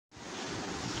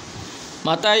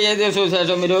മത്തായി എഴുതിയ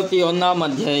സുവിശേഷം 21-ാം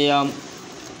അധ്യായം.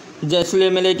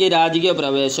 ജെറുസലേമിലേക്ക് രാജകീയ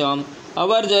പ്രവേശം.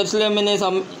 അവർ ജെറുസലേമിനെ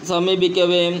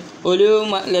സമീപിക്കവേ ഒലിവ്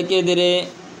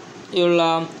മലയ്ക്കെതിരെയുള്ള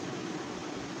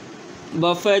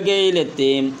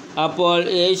ബഫഗയിലെത്തി. അപ്പോൾ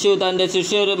യേശു തൻ്റെ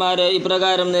ശിഷ്യന്മാരെ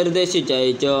ഇപ്രകാരം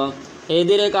നിർദ്ദേശിച്ചയച്ചു: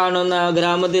 എതിരെ കാണുന്ന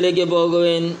ഗ്രാമത്തിലേക്ക്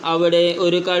പോകുവിൻ. അവിടെ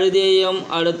ഒരു കഴുതയെയും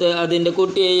അടുത്ത് അതിൻ്റെ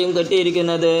കുട്ടിയെയും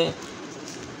കെട്ടിയിരിക്കുന്നത്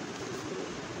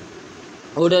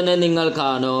ഉടനെ നിങ്ങൾ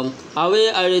കാണും. അവയെ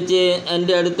അഴിച്ച്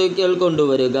എൻ്റെ അടുത്തേക്ക്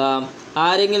കൊണ്ടുവരിക.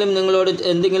 ആരെങ്കിലും നിങ്ങളോട്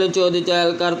എന്തെങ്കിലും ചോദിച്ചാൽ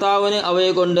കർത്താവിന്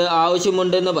അവയെ കൊണ്ട്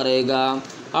ആവശ്യമുണ്ടെന്ന് പറയുക.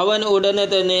 അവൻ ഉടനെ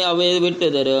തന്നെ അവയെ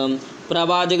വിട്ടുതരും.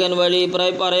 പ്രവാചകൻ വഴി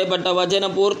പറയപ്പെട്ട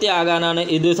വചനം പൂർത്തിയാകാനാണ്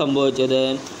ഇത് സംഭവിച്ചത്.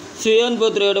 സിയോൻ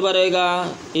പുത്രിയോട് പറയുക,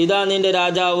 ഇതാ നിൻ്റെ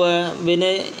രാജാവ്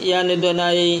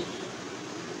വിനയാന്വിതനായി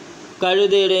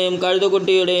കഴുതയുടെയും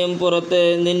കഴുതക്കുട്ടിയുടെയും പുറത്ത്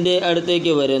നിൻ്റെ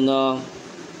അടുത്തേക്ക് വരുന്നു.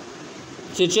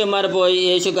 ശിഷ്യന്മാർ പോയി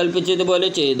യേശു കൽപ്പിച്ചതുപോലെ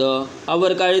ചെയ്തു.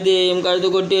 അവർ കഴുതയെയും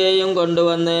കഴുതക്കുട്ടിയെയും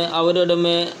കൊണ്ടുവന്ന്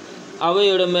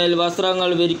അവയുടെ മേൽ വസ്ത്രങ്ങൾ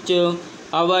വിരിച്ചു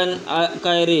അവൻ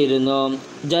കയറിയിരുന്നു.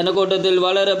 ജനക്കൂട്ടത്തിൽ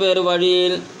വളരെ പേർ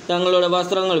വഴിയിൽ തങ്ങളുടെ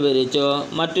വസ്ത്രങ്ങൾ വിരിച്ചു.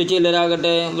 മറ്റു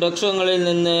ചിലരാകട്ടെ വൃക്ഷങ്ങളിൽ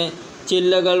നിന്ന്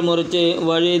ചില്ലകൾ മുറിച്ച്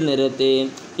വഴിയിൽ നിരത്തി.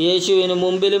 യേശുവിന്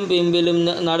മുമ്പിലും പിമ്പിലും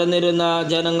നടന്നിരുന്ന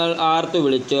ജനങ്ങൾ ആർത്തു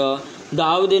വിളിച്ചു: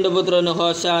 ദാവീദിൻ്റെ പുത്രന്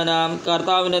ഹോശാന!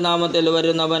 കർത്താവിൻ്റെ നാമത്തിൽ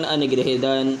വരുന്നവൻ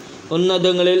അനുഗ്രഹീതൻ!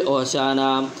 ഉന്നതങ്ങളിൽ ഹോശാന!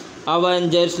 അവൻ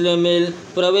ജെറുസലേമിൽ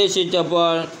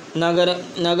പ്രവേശിച്ചപ്പോൾ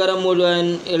നഗരം മുഴുവൻ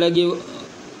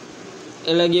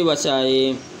ഇളകി വശായി.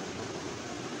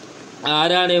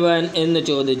 ആരാണിവൻ എന്ന്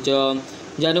ചോദിച്ചു.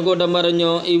 ജനക്കൂട്ടം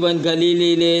പറഞ്ഞു, ഇവൻ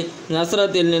ഗലീലയിലെ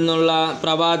നസ്രത്തിൽ നിന്നുള്ള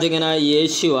പ്രവാചകനായ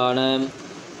യേശുവാണ്.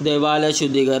 ദേവാലയ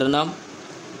ശുദ്ധീകരണം.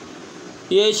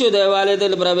 യേശു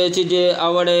ദേവാലയത്തിൽ പ്രവേശിച്ച്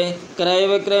അവിടെ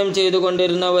ക്രയവിക്രയം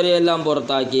ചെയ്തുകൊണ്ടിരുന്നവരെയെല്ലാം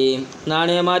പുറത്താക്കി.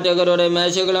 നാണയമാറ്റകരുടെ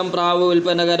മേശകളും പ്രാവ്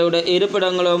വിൽപ്പനക്കാരുടെ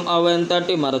ഇരിപ്പിടങ്ങളും അവൻ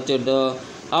തട്ടിമറിച്ചിട്ടു.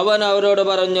 അവൻ അവരോട്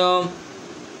പറഞ്ഞു: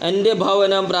 എൻ്റെ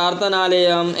ഭവനം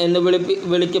പ്രാർത്ഥനാലയം എന്ന്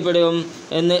വിളിക്കപ്പെടും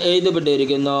എന്ന്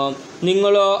എഴുതപ്പെട്ടിരിക്കുന്നു.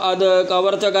 നിങ്ങളോ അത്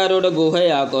കവർച്ചക്കാരുടെ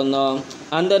ഗുഹയാക്കുന്നു.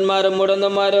 അന്ധന്മാരും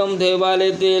മുടന്തന്മാരും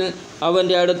ദേവാലയത്തിൽ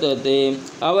അവൻ്റെ അടുത്തെത്തി.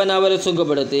 അവൻ അവരെ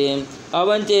സുഖപ്പെടുത്തി.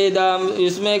 അവൻ ചെയ്ത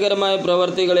വിസ്മയകരമായ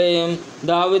പ്രവർത്തികളെയും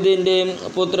ദാവീദിൻ്റെ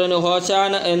പുത്രന്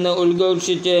ഹോശാന എന്ന്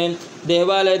ഉദ്ഘോഷിച്ച്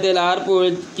ദേവാലയത്തിൽ ആർപ്പ്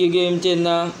വിളിക്കുകയും ചെയ്യുന്ന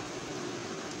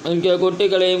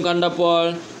കുട്ടികളെയും കണ്ടപ്പോൾ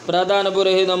പ്രധാന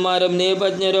പുരോഹിതന്മാരും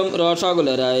നിയമജ്ഞരും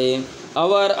രോഷാകുലരായി.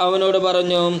 അവർ അവനോട്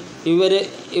പറഞ്ഞു: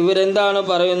 ഇവരെന്താണ്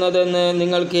പറയുന്നതെന്ന്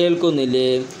നിങ്ങൾ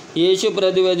കേൾക്കുന്നില്ലേ? യേശു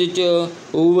പ്രതിവചിച്ചു: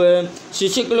 ഉവ്വ്,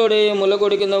 ശിശുക്കളുടെയും മുല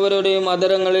കുടിക്കുന്നവരുടെയും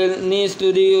അധരങ്ങളിൽ നീ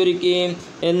സ്തുതി ഒരുക്കി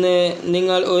എന്ന്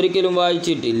നിങ്ങൾ ഒരിക്കലും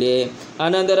വായിച്ചിട്ടില്ലേ?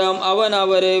 അനന്തരം അവൻ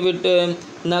അവരെ വിട്ട്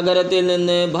നഗരത്തിൽ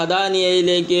നിന്ന്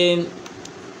ബഥാനിയയിലേക്ക്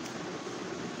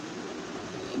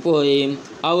പോയി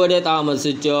അവിടെ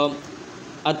താമസിച്ചു.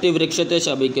 അത്തിവൃക്ഷത്തെ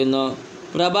ശപിക്കുന്നു.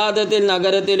 പ്രഭാതത്തിൽ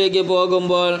നഗരത്തിലേക്ക്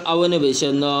പോകുമ്പോൾ അവന്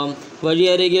വിശന്നു.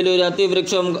 വഴിയരികിൽ ഒരു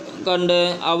അത്തിവൃക്ഷം കണ്ട്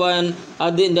അവൻ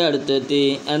അതിൻ്റെ അടുത്തെത്തി.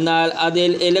 എന്നാൽ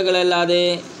അതിൽ ഇലകളല്ലാതെ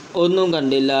ഒന്നും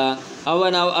കണ്ടില്ല.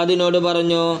 അവൻ അതിനോട്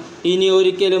പറഞ്ഞു: ഇനി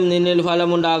ഒരിക്കലും നിന്നിൽ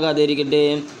ഫലമുണ്ടാകാതിരിക്കട്ടെ.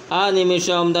 ആ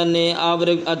നിമിഷം തന്നെ ആ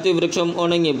അത്തിവൃക്ഷം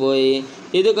ഉണങ്ങിപ്പോയി.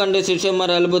 ഇത് കണ്ട്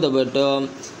ശിഷ്യന്മാർ അത്ഭുതപ്പെട്ടു.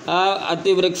 ആ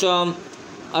അത്തിവൃക്ഷം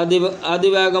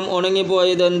അതിവേഗം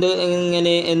ഉണങ്ങിപ്പോയതെന്ത്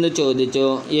എങ്ങനെ എന്ന് ചോദിച്ചു.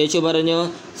 യേശു പറഞ്ഞു: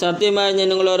 സത്യമായി ഞാൻ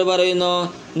നിങ്ങളോട് പറയുന്നു,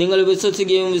 നിങ്ങൾ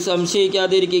വിശ്വസിക്കുകയും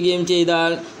സംശയിക്കാതിരിക്കുകയും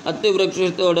ചെയ്താൽ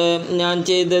അത്തിവൃക്ഷത്തോട് ഞാൻ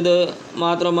ചെയ്തത്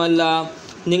മാത്രമല്ല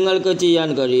നിങ്ങൾക്ക് ചെയ്യാൻ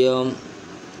കഴിയും.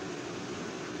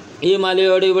 ഈ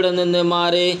മലയോട് ഇവിടെ നിന്ന്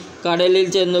മാറി കടലിൽ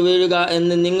ചെന്ന് വീഴുക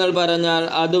എന്ന് നിങ്ങൾ പറഞ്ഞാൽ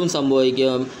അതും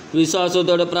സംഭവിക്കും.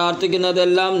 വിശ്വാസത്തോടെ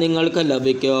പ്രാർത്ഥിക്കുന്നതെല്ലാം നിങ്ങൾക്ക്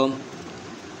ലഭിക്കും.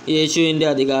 യേശുവിൻ്റെ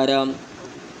അധികാരം.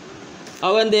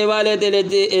 അവൻ ദേവാലയത്തിൽ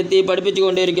എത്തി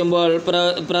പഠിപ്പിച്ചുകൊണ്ടിരിക്കുമ്പോൾ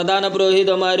പ്രധാന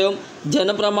പുരോഹിതന്മാരും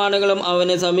ജനപ്രമാണികളും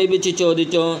അവനെ സമീപിച്ച്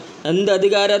ചോദിച്ചു: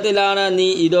 എന്തധികാരത്തിലാണ് നീ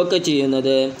ഇതൊക്കെ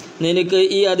ചെയ്യുന്നത്? നിനക്ക്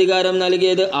ഈ അധികാരം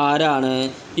നൽകിയത് ആരാണ്?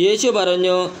 യേശു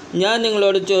പറഞ്ഞു: ഞാൻ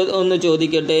നിങ്ങളോട് ഒന്ന്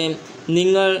ചോദിക്കട്ടെ.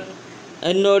 നിങ്ങൾ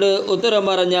എന്നോട് ഉത്തരം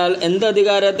പറഞ്ഞാൽ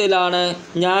എന്തധികാരത്തിലാണ്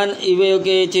ഞാൻ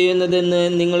ഇവയൊക്കെ ചെയ്യുന്നതെന്ന്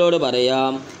നിങ്ങളോട്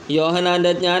പറയാം.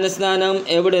 യോഹന്നാൻ്റെ ജ്ഞാനസ്നാനം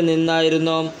എവിടെ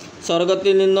നിന്നായിരുന്നു?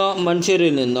 സ്വർഗത്തിൽ നിന്നോ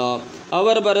മനുഷ്യരിൽ നിന്നോ?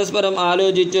 അവർ പരസ്പരം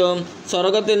ആലോചിച്ചു.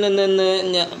 സ്വർഗത്തിൽ നിന്നെന്ന്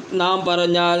നാം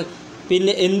പറഞ്ഞാൽ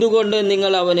പിന്നെ എന്തുകൊണ്ട്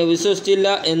നിങ്ങൾ അവനെ വിശ്വസിച്ചില്ല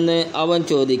എന്ന് അവൻ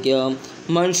ചോദിക്കും.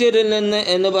 മനുഷ്യരിൽ നിന്ന്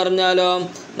എന്ന് പറഞ്ഞാലോ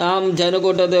നാം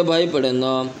ജനക്കൂട്ടത്തെ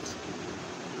ഭയപ്പെടുന്നു.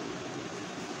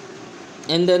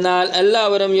 എന്തെന്നാൽ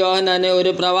എല്ലാവരും യോഹന്നാനെ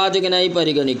ഒരു പ്രവാചകനായി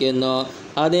പരിഗണിക്കുന്നു.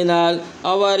 അതിനാൽ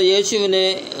അവർ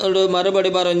യേശുവിനോട്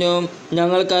മറുപടി പറഞ്ഞു: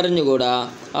 ഞങ്ങൾക്കറിഞ്ഞുകൂടാ.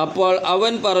 അപ്പോൾ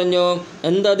അവൻ പറഞ്ഞു: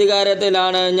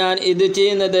 എന്തധികാരത്തിലാണ് ഞാൻ ഇത്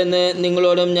ചെയ്യുന്നതെന്ന്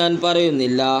നിങ്ങളോടും ഞാൻ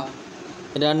പറയുന്നില്ല.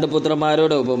 2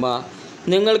 പുത്രന്മാരുടെ ഉപമ.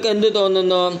 നിങ്ങൾക്ക് എന്തു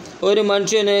തോന്നുന്നു? ഒരു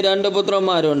മനുഷ്യന് 2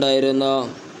 പുത്രന്മാരുണ്ടായിരുന്നു.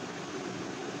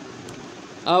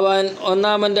 അവൻ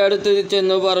ഒന്നാമൻ്റെ അടുത്ത്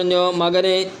ചെന്ന് പറഞ്ഞു,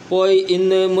 മകനെ, പോയി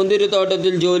ഇന്ന്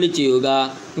മുന്തിരിത്തോട്ടത്തിൽ ജോലി ചെയ്യുക.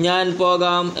 ഞാൻ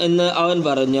പോകാം എന്ന് അവൻ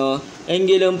പറഞ്ഞു.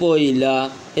 എങ്കിലും പോയില്ല.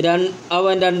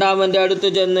 അവൻ രണ്ടാമൻ്റെ അടുത്ത്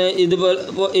ചെന്ന്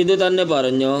ഇത് തന്നെ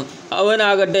പറഞ്ഞു.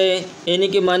 അവനാകട്ടെ,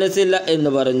 എനിക്ക് മനസ്സില്ല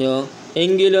എന്ന് പറഞ്ഞു.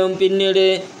 എങ്കിലും പിന്നീട്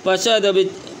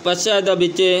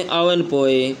പശ്ചാത്തപിച്ച് അവൻ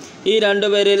പോയി. ഈ 2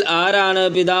 പേരിൽ ആരാണ്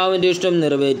പിതാവിൻ്റെ ഇഷ്ടം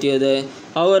നിറവേറ്റിയത്?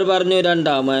 അവർ പറഞ്ഞു,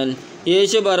 രണ്ടാമൻ.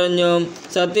 യേശു പറഞ്ഞു,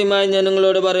 സത്യമായി ഞാൻ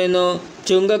നിങ്ങളോട് പറയുന്നു,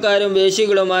 ചുങ്കക്കാരും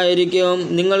വേശ്യകളുമായിരിക്കും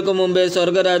നിങ്ങൾക്ക് മുമ്പേ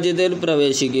സ്വർഗരാജ്യത്തിൽ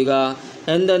പ്രവേശിക്കുക.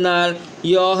 എന്തെന്നാൽ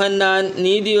യോഹന്നാൻ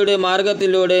നീതിയുടെ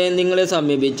മാർഗത്തിലൂടെ നിങ്ങളെ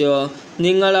സമീപിച്ചു,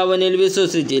 നിങ്ങൾ അവനിൽ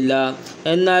വിശ്വസിച്ചില്ല.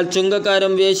 എന്നാൽ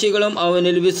ചുങ്കക്കാരും വേശ്യകളും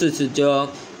അവനിൽ വിശ്വസിച്ചു.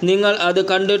 നിങ്ങൾ അത്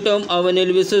കണ്ടിട്ടും അവനിൽ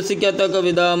വിശ്വസിക്കത്തക്ക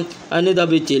വിധം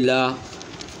അനുതപിച്ചില്ല.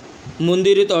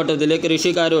 മുന്തിരിത്തോട്ടത്തിലെ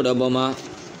കൃഷിക്കാരുടെ ഉപമ.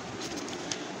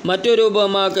 മറ്റൊരു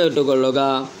ഉപമ കേട്ടുകൊള്ളുക.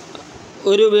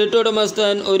 ഒരു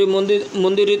വീട്ടുടമസ്ഥൻ ഒരു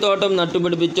മുന്തിരിത്തോട്ടം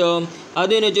നട്ടുപിടിപ്പിച്ചു.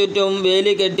 അതിനു ചുറ്റും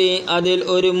വേലി കെട്ടി അതിൽ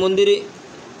ഒരു മുന്തിരി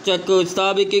ചക്ക്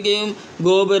സ്ഥാപിക്കുകയും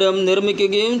ഗോപുരം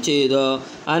നിർമ്മിക്കുകയും ചെയ്തു.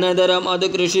 അനന്തരം അത്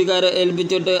കൃഷിക്കാരെ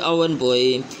ഏൽപ്പിച്ചിട്ട് അവൻ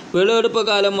പോയി. വിളവെടുപ്പ്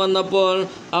കാലം വന്നപ്പോൾ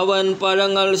അവൻ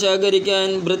പഴങ്ങൾ ശേഖരിക്കാൻ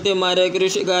ഭൃത്യന്മാരെ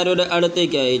കൃഷിക്കാരുടെ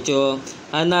അടുത്തേക്ക് അയച്ചു.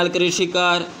 എന്നാൽ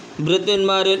കൃഷിക്കാർ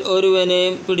ഭൃത്യന്മാരിൽ ഒരുവനെ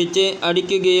പിടിച്ച്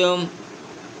അടിക്കുകയും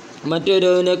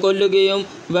മറ്റൊരുവനെ കൊല്ലുകയും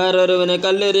വേറൊരുവനെ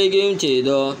കല്ലെറിയുകയും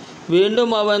ചെയ്തു. വീണ്ടും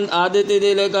അവൻ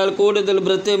ആദ്യത്തേതിനേക്കാൾ കൂടുതൽ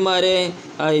ഭൃത്യന്മാരെ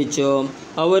അയച്ചു.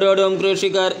 അവരോടും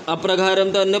കൃഷിക്കാർ അപ്രകാരം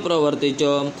തന്നെ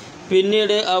പ്രവർത്തിച്ചു.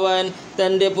 പിന്നീട് അവൻ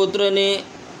തൻ്റെ പുത്രനെ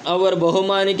അവർ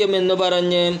ബഹുമാനിക്കുമെന്ന്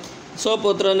പറഞ്ഞ്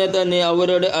സ്വപുത്രനെ തന്നെ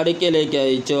അവരുടെ അടുക്കലേക്ക്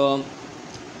അയച്ചു.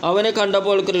 അവനെ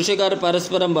കണ്ടപ്പോൾ കൃഷിക്കാർ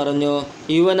പരസ്പരം പറഞ്ഞു,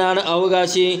 ഇവനാണ്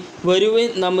അവകാശി, വരുവിൻ,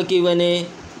 നമുക്കിവനെ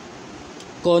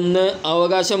കൊന്ന്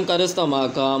അവകാശം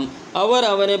കരസ്ഥമാക്കാം. അവർ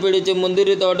അവനെ പിടിച്ച്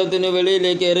മുന്തിരിത്തോട്ടത്തിന്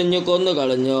വെളിയിലേക്ക് എറിഞ്ഞു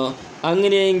കൊന്നുകളഞ്ഞു.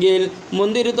 അങ്ങനെയെങ്കിൽ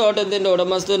മുന്തിരിത്തോട്ടത്തിൻ്റെ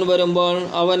ഉടമസ്ഥൻ വരുമ്പോൾ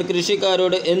അവൻ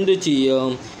കൃഷിക്കാരോട് എന്തു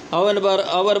ചെയ്യും?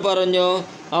 അവർ പറഞ്ഞു,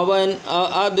 അവൻ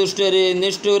ആ ദുഷ്ടരെ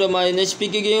നിഷ്ഠൂരമായി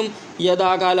നശിപ്പിക്കുകയും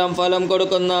യഥാകാലം ഫലം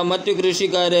കൊടുക്കുന്ന മറ്റു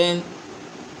കൃഷിക്കാരെ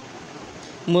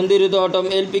മുന്തിരിത്തോട്ടം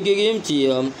ഏൽപ്പിക്കുകയും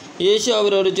ചെയ്യും. യേശു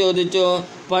അവരോട് ചോദിച്ചു,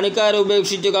 പണിക്കാരെ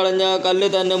ഉപേക്ഷിച്ച് കളഞ്ഞ കല്ല്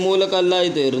തന്നെ മൂലക്കല്ലായി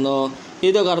തീർന്നു.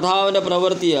 ഇത് കർത്താവിൻ്റെ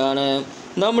പ്രവൃത്തിയാണ്.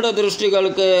 നമ്മുടെ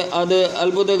ദൃഷ്ടികൾക്ക് അത്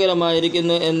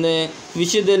അത്ഭുതകരമായിരിക്കുന്നു എന്ന്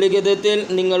വിശുദ്ധ ലിഖിതത്തിൽ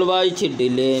നിങ്ങൾ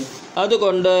വായിച്ചിട്ടില്ലേ?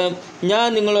 അതുകൊണ്ട് ഞാൻ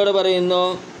നിങ്ങളോട് പറയുന്നു,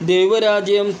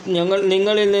 ദൈവരാജ്യം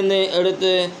നിങ്ങളിൽ നിന്ന്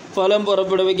എടുത്ത് ഫലം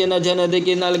പുറപ്പെടുവിക്കുന്ന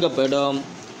ജനതയ്ക്ക് നൽകപ്പെടും.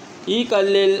 ഈ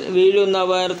കല്ലിൽ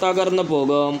വീഴുന്നവർ തകർന്നു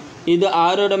പോകും. ഇത്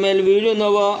ആരുടെ മേൽ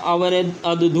വീഴുന്നുവോ അവനെ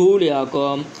അത്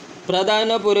ധൂളിയാക്കും. പ്രധാന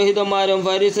പുരോഹിതന്മാരും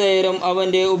ഫരിസേയരും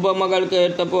അവൻ്റെ ഉപമകൾ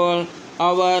കേട്ടപ്പോൾ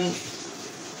അവർ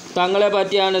തങ്ങളെ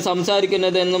പറ്റിയാണ്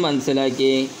സംസാരിക്കുന്നതെന്ന്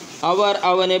മനസ്സിലാക്കി. അവർ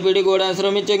അവനെ പിടികൂടാൻ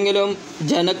ശ്രമിച്ചെങ്കിലും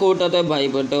ജനക്കൂട്ടത്തെ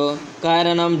ഭയപ്പെട്ടു.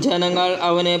 കാരണം ജനങ്ങൾ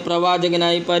അവനെ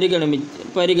പ്രവാചകനായി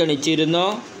പരിഗണിച്ചിരുന്നു.